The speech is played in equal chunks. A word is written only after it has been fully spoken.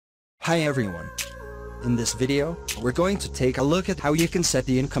Hi everyone. In this video, we're going to take a look at how you can set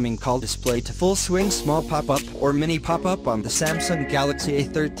the incoming call display to full swing small pop-up or mini pop-up on the Samsung Galaxy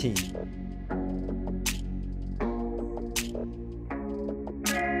A13.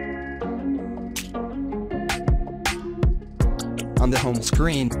 On the home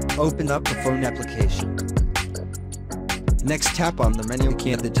screen, open up the phone application. Next, tap on the menu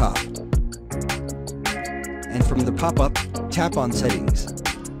key at the top. And from the pop-up, tap on Settings.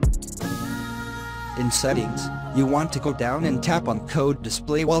 In Settings, you want to go down and tap on Code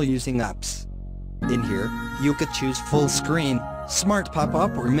Display while using apps. In here, you could choose Full Screen, Smart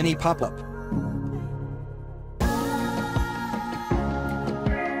Pop-up or Mini Pop-up.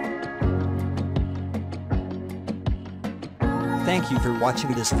 Thank you for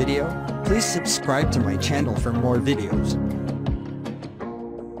watching this video. Please subscribe to my channel for more videos.